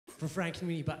for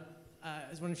Frankenweenie, but I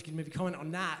was wondering if you could maybe comment on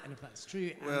that and if that's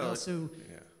true, and Well, also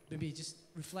yeah. maybe just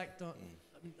reflect on.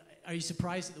 I mean, are you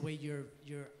surprised at the way your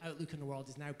outlook on the world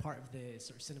is now part of the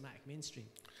sort of cinematic mainstream?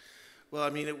 Well, I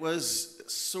mean, it was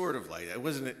sort of like it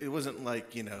wasn't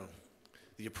like, you know,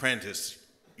 The Apprentice.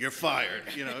 You're fired.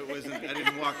 You know, it wasn't. I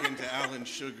didn't walk into Alan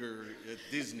Sugar at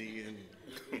Disney and,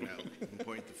 you know, and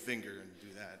point the finger and do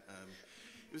that.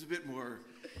 It was a bit more,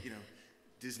 you know,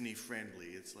 Disney friendly.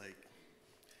 It's like,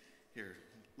 here,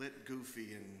 let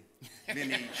Goofy and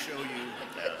Minnie show you.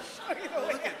 Oh,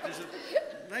 look at, there's a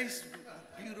nice,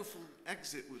 beautiful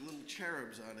exit with little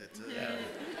cherubs on it.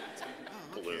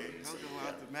 Oh, okay. I'll go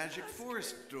out the Magic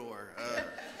Forest door.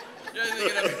 Yeah,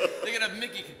 they get a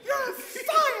Mickey. You're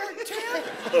fired, Ted!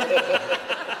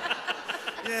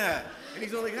 Yeah, and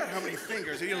he's only got how many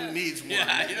fingers? He only needs one.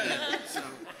 Yeah, he doesn't. So,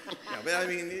 yeah, but I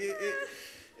mean,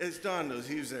 as Don knows,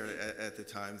 he was there at the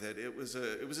time, that it was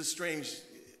a strange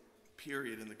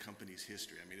period in the company's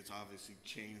history. I mean, it's obviously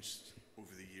changed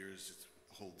over the years. It's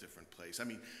a whole different place. I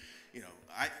mean, you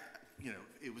know,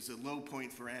 it was a low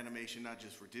point for animation, not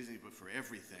just for Disney, but for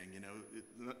everything. You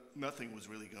know, nothing was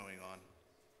really going on.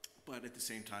 But at the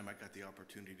same time, I got the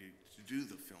opportunity to do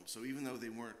the film. So even though they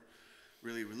weren't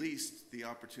really released, the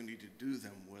opportunity to do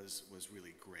them was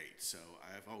really great. So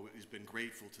I've always been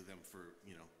grateful to them for,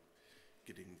 you know,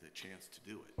 getting the chance to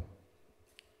do it.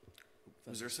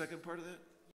 Was there a second part of that?